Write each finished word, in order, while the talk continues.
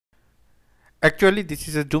Actually, this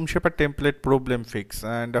is a Joomshaper template problem fix,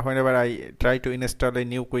 and whenever I try to install a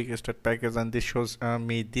new quick start package, and this shows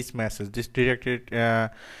me this message: this redirect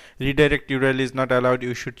URL is not allowed.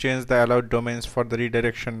 You should change the allowed domains for the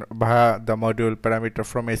redirection via the module parameter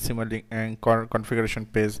from AcyMailing and configuration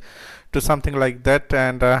page to something like that.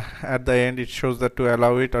 And at the end, it shows that to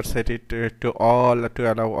allow it or set it to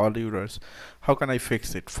allow all users. How can I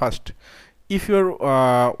fix it? First, if your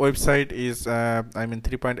website is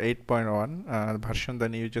 3.8.1 version,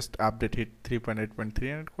 then you just update it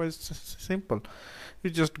 3.8.3, and it's quite simple. You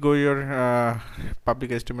just go your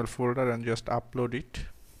public HTML folder and just upload it.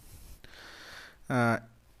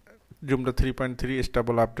 Joomla 3.3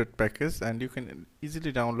 stable update package, and you can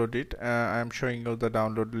easily download it. I am showing you the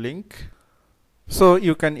download link. So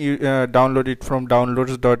you can download it from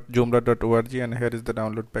downloads.joomla.org, and here is the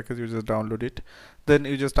download package. You just download it, then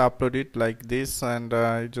you just upload it like this, and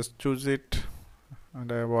you just choose it,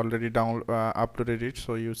 and I have already uploaded it,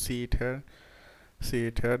 so you see it here,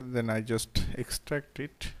 then I just extract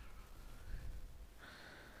it.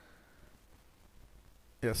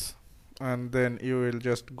 Yes, and then you will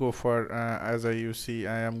just go for you see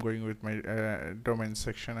I am going with my domain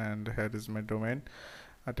section, and here is my domain,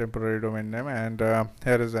 a temporary domain name, and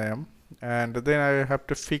here is I am, and then I have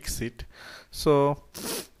to fix it. So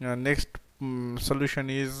next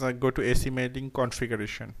solution is go to AcyMailing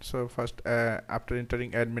configuration. So first, after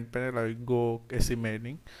entering admin panel, I will go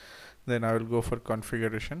AcyMailing, then I will go for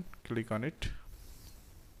configuration, click on it,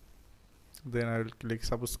 then I will click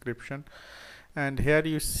subscription, and here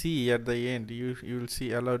you see at the end you will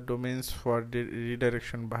see allow domains for the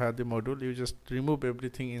redirection via the module. You just remove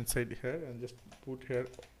everything inside here and just put here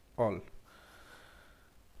all,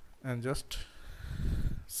 and just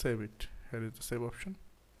save it. Here is the save option.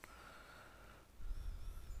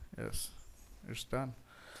 Yes, it's done.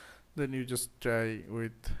 Then you just try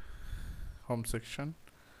with home section,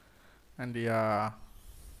 and yeah,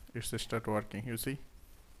 it's start working. You see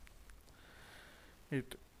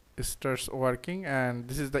it starts working, and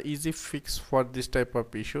this is the easy fix for this type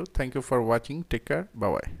of issue. Thank you for watching. Take care.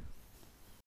 Bye bye.